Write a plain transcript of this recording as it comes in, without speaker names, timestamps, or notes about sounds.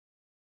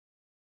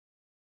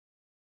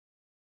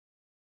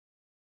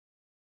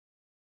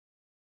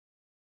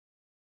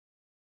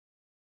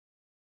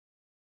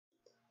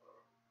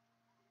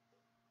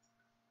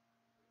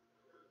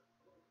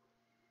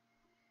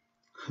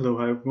Hello,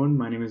 hi everyone.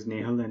 My name is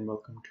Nehal and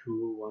welcome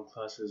to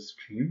OneClass's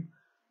stream.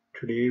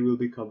 Today we'll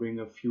be covering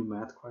a few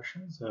math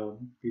questions.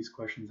 These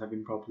questions have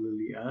been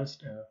popularly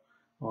asked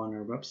on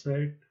our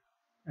website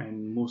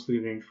and mostly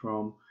range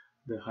from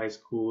the high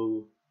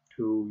school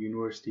to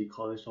university,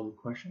 college level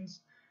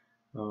questions.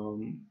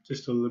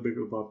 Just a little bit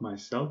about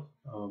myself.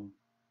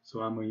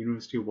 So I'm a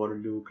University of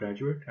Waterloo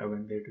graduate. I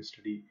went there to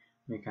study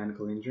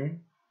mechanical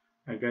engineering.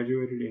 I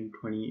graduated in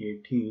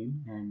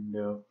 2018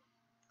 and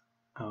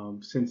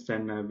since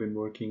then, I've been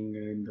working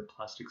in the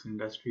plastics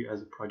industry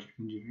as a project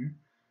engineer.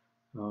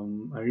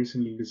 I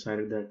recently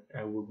decided that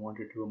I would want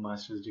to do a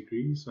master's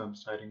degree, so I'm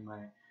starting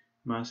my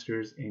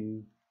master's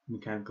in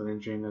mechanical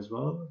engineering as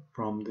well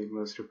from the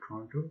University of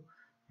Toronto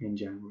in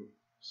January.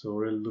 So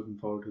really looking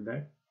forward to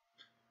that.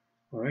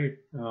 All right,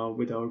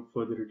 without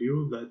further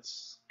ado,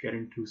 let's get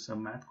into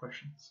some math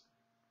questions.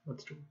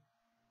 Let's do it.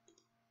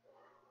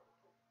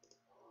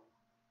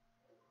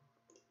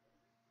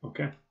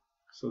 Okay,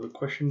 so the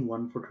question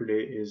one for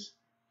today is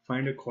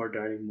find a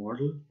quadratic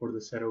model for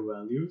the set of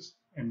values,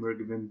 and we're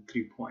given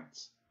 3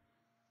 points.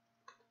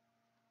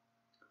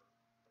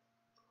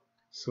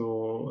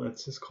 So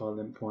let's just call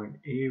them point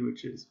A,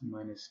 which is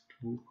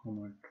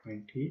 -2,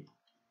 20,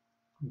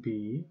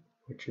 B,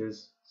 which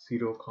is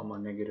 0,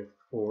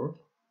 -4,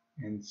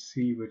 and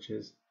C, which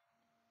is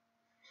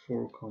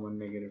 4,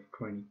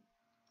 -20.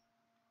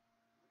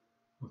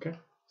 Okay,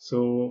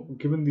 so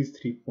given these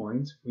 3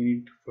 points, we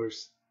need to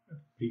first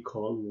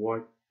recall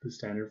what the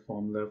standard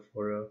formula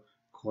for a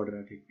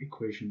quadratic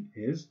equation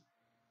is.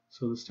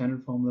 So the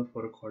standard formula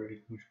for a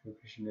quadratic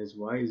equation is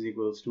y is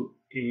equals to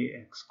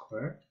ax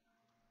squared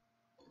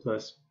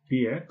plus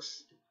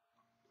bx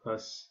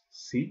plus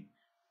c.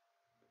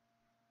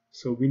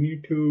 So we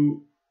need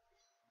to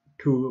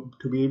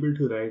be able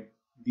to write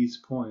these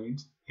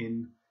points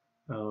in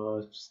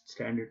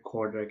standard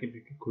quadratic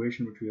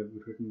equation, which we have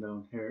written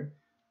down here.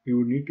 We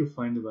would need to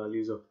find the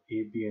values of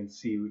a, b, and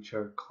c, which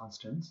are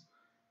constants.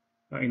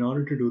 In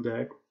order to do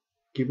that,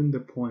 given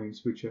the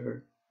points which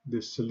are the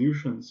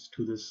solutions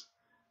to this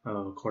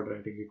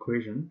quadratic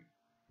equation,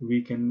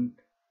 we can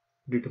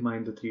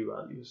determine the 3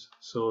 values.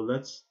 So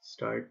let's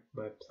start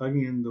by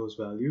plugging in those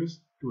values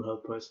to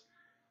help us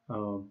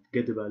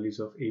get the values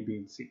of a, b,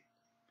 and c.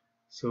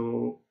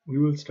 So we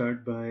will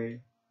start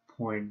by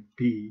point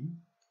B,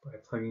 by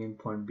plugging in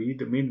point B.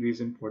 The main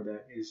reason for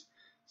that is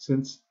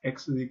since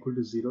x is equal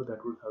to 0,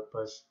 that would help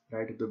us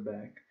right at the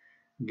back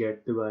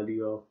get the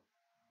value of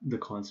the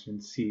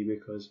constant c,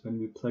 because when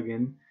we plug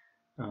in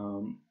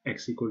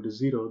x equal to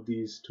 0,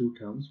 these two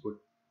terms would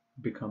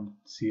become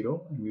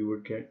 0 and we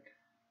would get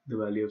the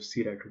value of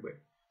c right away.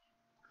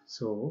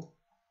 So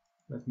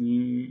let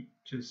me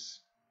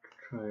just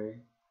try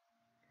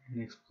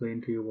and explain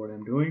to you what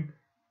I'm doing.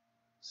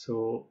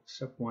 So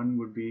step 1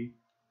 would be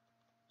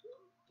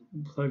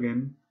plug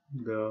in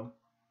the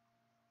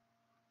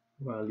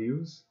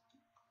values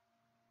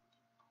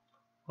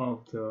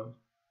of the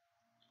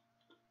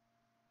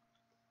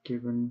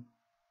given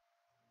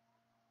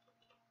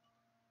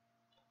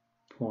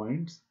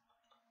points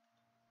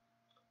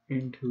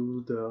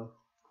into the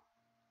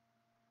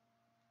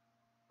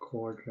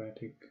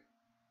quadratic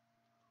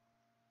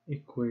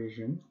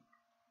equation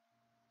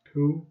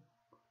to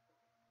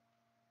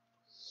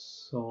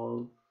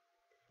solve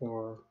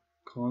for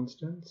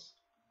constants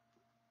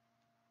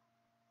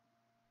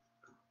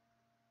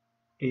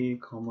a,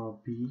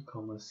 b,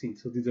 c.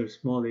 So these are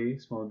small a,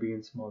 small b,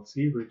 and small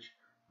c, which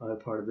are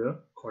part of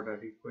the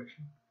quadratic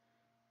equation.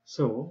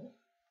 So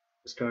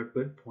start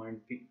with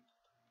point B.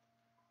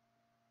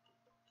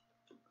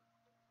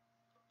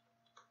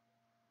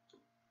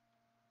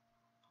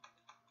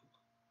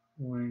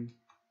 Point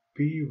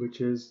B,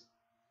 which is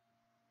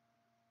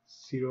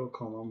 0,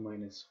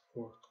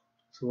 -4.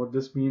 So what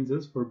this means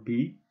is for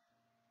B,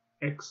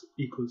 x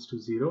equals to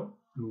 0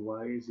 and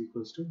y is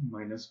equals to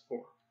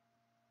 -4.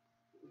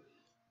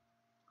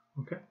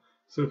 Okay,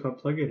 so if I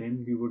plug it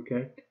in, we would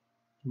get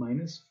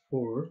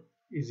 -4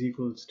 is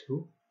equals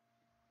to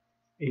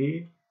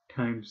a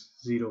times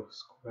 0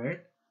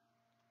 squared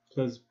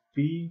plus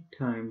b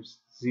times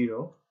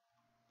 0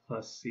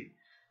 plus c.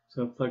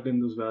 So I've plugged in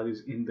those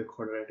values in the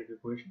quadratic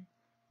equation.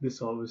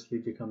 This obviously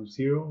becomes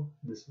 0.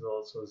 This is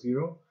also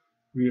 0.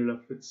 We are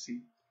left with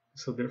c.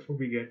 So therefore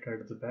we get right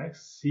at the back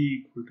c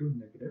equal to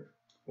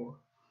 -4.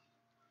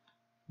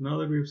 Now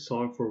that we've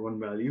solved for one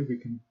value, we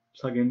can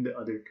plug in the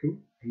other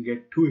two and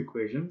get two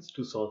equations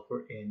to solve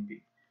for a and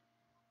b.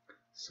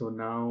 So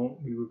now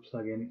we will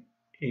plug in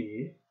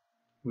a,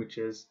 which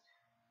is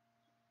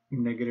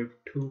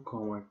 -2,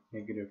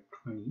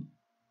 -20,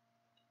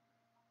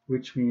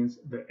 which means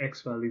the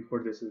x value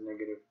for this is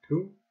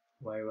 -2,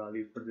 y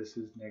value for this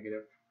is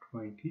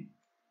 -20.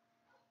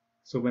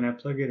 So when I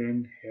plug it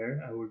in here,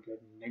 I would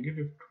get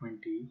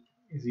 -20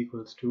 is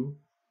equals to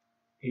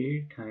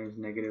a times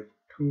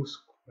 -2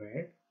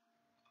 squared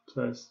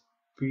plus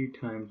b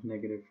times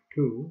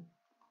 -2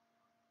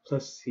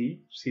 plus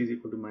c. C is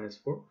equal to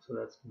 -4, so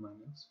that's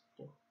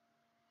 -4.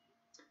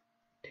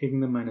 Taking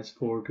the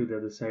 -4 to the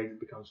other side, it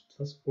becomes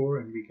 +4,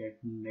 and we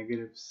get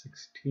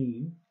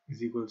 -16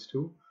 is equals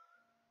to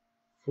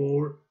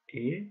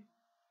 4a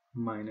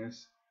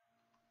minus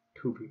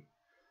 2b.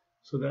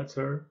 So that's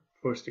our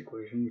first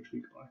equation which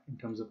we got in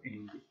terms of a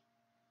and b.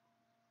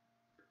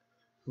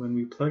 When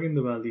we plug in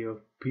the value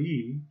of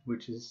b,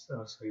 which is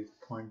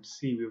point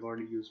c, we've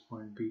already used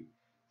point b.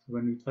 So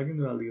when we plug in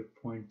the value of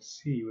point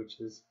c, which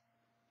is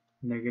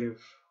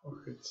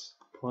it's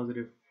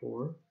positive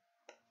 4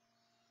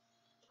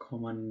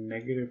 comma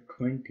negative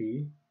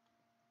 20,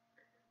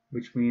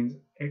 which means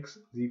x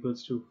is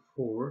equals to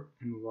 4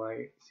 and y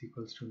is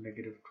equals to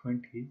negative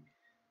 20,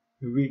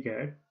 we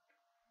get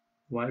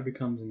y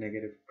becomes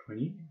negative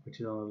 20, which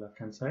is on the left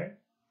hand side,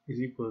 is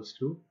equals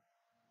to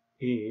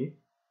a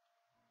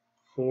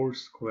 4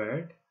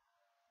 squared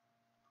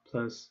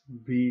plus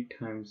b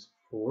times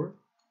 4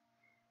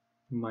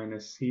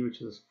 minus c,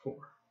 which is 4,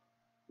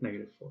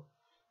 negative 4.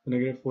 The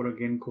negative 4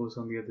 again goes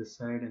on the other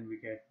side and we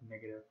get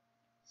negative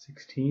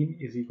 16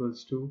 is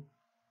equals to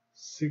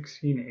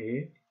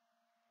 16a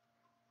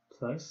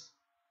plus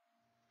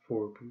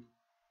 4b.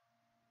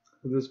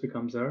 So this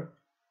becomes our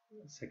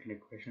second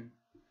equation.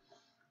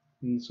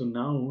 And so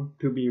now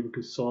to be able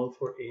to solve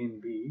for a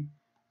and b,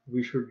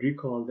 we should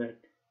recall that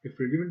if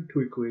we're given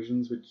two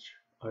equations which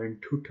are in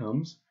two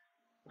terms,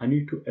 I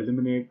need to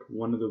eliminate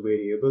one of the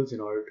variables in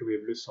order to be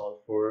able to solve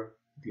for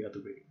the other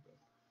variable.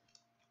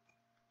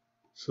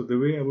 So the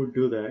way I would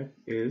do that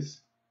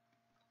is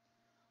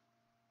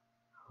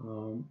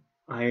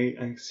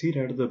I see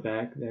right at the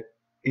back that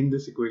in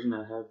this equation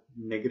I have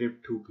negative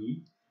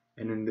 2b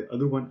and in the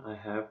other one I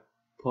have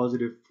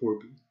positive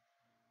 4b.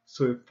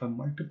 So if I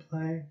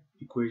multiply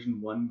equation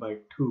 1 by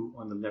 2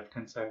 on the left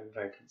hand side and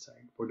right hand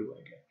side, what do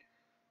I get?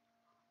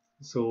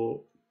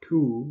 So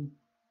 2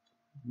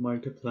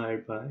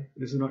 multiplied by,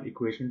 this is not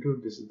equation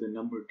 2, this is the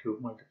number 2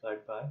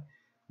 multiplied by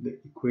the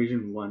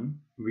equation 1,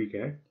 we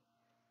get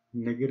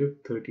negative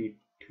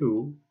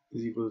 32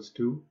 is equals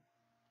to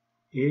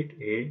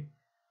 8a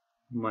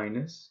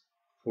minus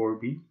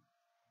 4b.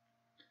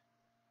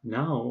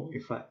 Now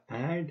if I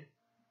add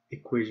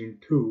equation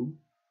 2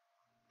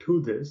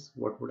 to this,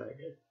 what would I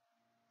get?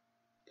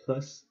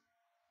 Plus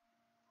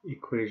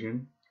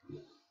equation,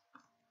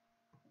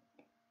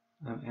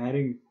 I'm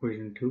adding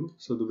equation 2.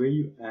 So the way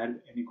you add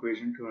an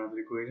equation to another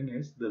equation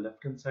is the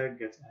left hand side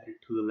gets added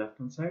to the left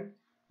hand side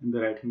and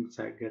the right hand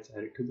side gets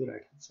added to the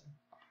right hand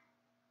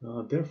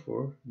side.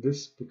 Therefore,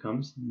 this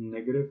becomes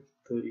negative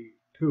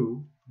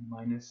 32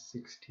 minus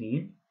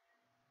 16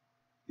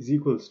 is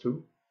equals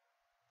to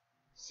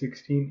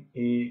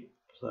 16a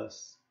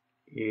plus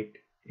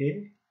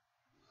 8a.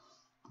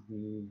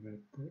 Write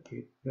the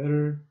 8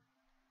 better.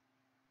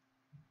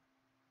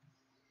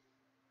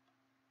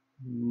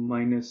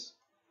 Minus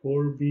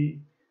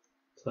 4b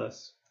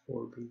plus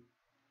 4b.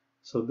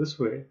 So this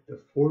way the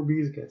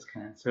 4b's gets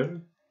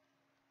cancelled.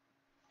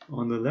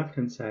 On the left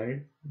hand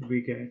side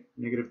we get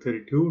negative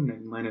 32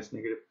 minus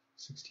negative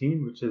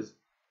 16, which is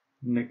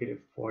negative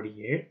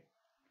 48,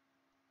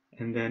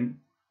 and then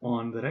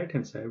on the right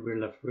hand side we're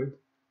left with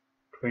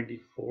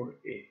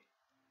 24a.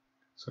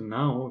 So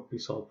now if we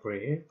solve for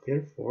a,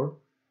 therefore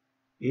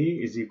a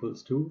is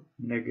equals to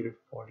negative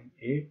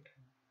 48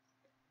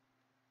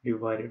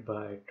 divided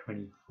by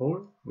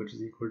 24, which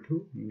is equal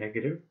to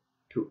negative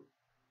 2.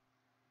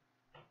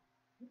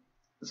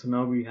 So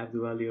now we have the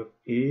value of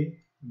a,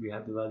 we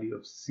have the value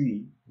of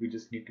c, we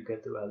just need to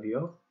get the value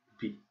of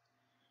b.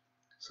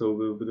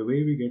 So the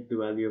way we get the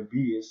value of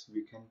b is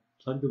we can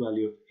plug the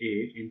value of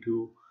a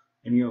into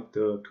any of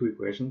the two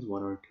equations,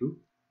 1 or 2,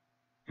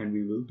 and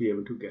we will be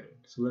able to get it.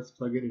 So let's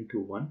plug it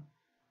into 1.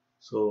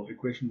 So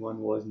equation 1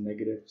 was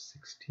negative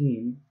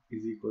 16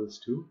 is equals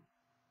to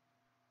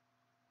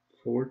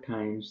 4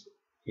 times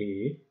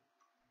a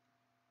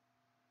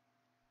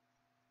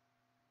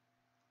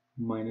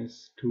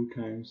minus 2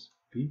 times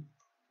b.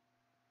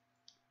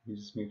 Let me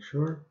just make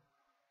sure.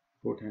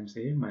 4 times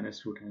a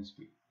minus 2 times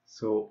b.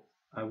 So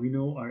we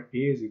know our a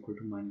is equal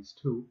to minus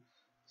 2.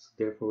 So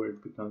therefore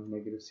it becomes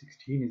negative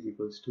 16 is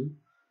equals to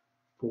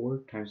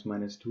 4 times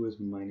minus 2 is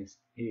minus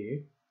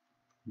 8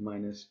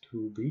 minus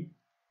 2b.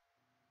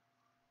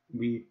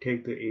 We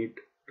take the 8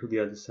 to the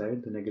other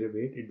side, the negative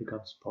 8, it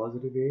becomes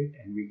positive 8,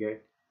 and we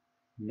get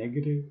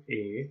negative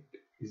 8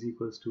 is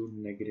equals to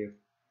negative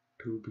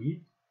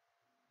 2b.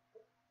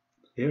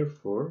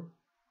 Therefore,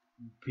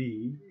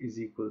 b is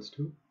equals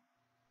to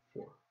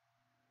 4.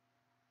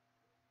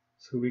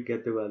 So we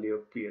get the value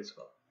of b as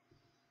well.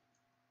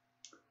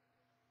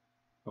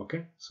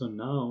 Okay, so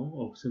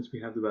now since we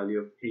have the value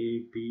of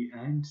a, b,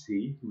 and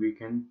c, we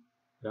can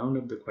round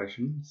up the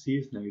question. C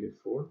is negative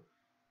 4,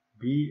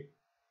 b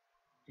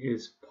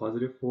is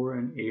positive 4,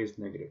 and a is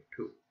negative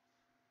 2.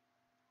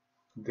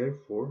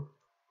 Therefore,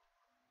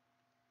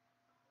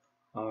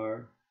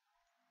 our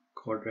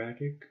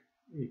quadratic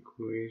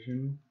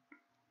equation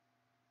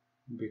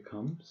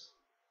becomes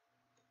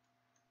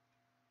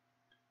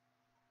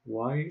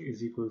y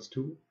is equals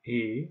to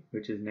a,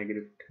 which is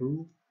negative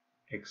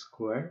 2x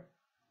squared,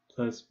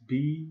 plus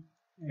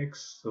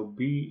bx, so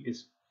b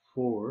is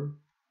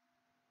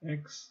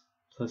 4x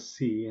plus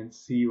c, and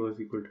c was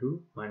equal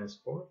to minus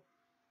 4.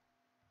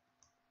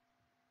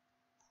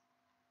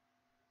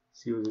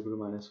 C was equal to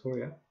minus 4,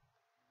 yeah.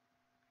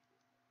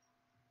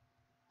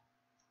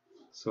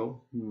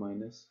 So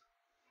minus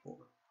 4.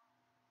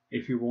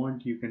 If you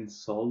want, you can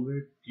solve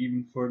it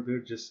even further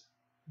just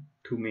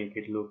to make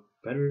it look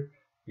better.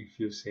 If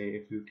you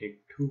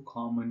take 2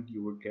 common,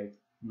 you would get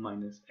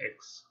minus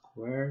x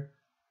squared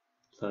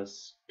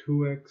plus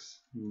 2x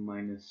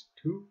minus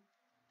 2.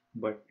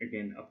 But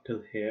again, up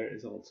till here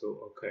is also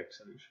a correct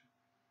solution.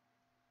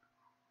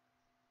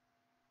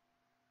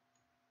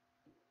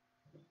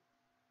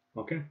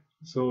 Okay,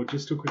 so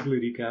just to quickly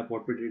recap,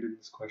 what we did in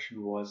this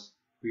question was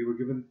we were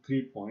given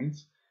 3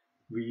 points.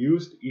 We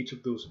used each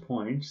of those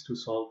points to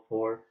solve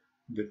for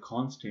the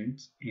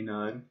constants in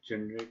our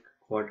generic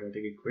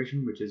quadratic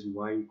equation, which is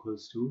y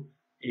equals to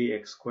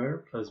ax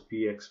squared plus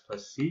bx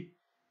plus c.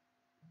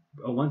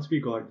 Once we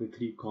got the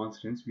 3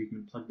 constants, we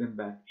can plug them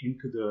back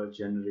into the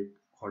generic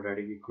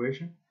quadratic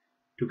equation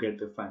to get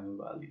the final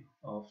value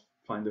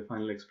find the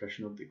final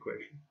expression of the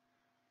equation.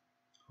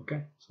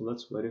 Okay, so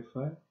let's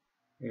verify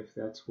if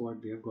that's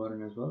what they have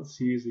gotten as well.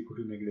 C is equal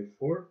to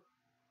 -4.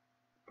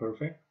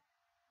 Perfect.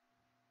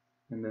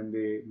 And then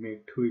they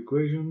make 2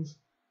 equations.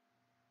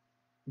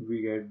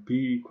 We get b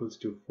equals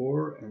to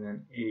 4 and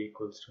then a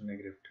equals to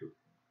 -2.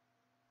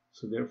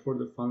 So therefore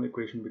the final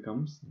equation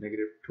becomes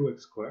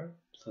 -2x squared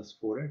plus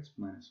 4x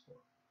minus 4.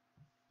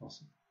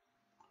 Awesome.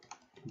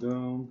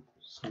 The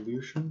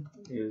solution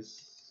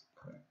is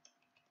correct.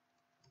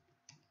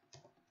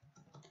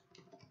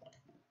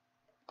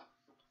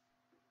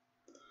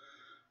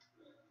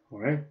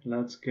 Alright,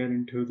 let's get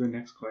into the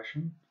next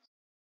question.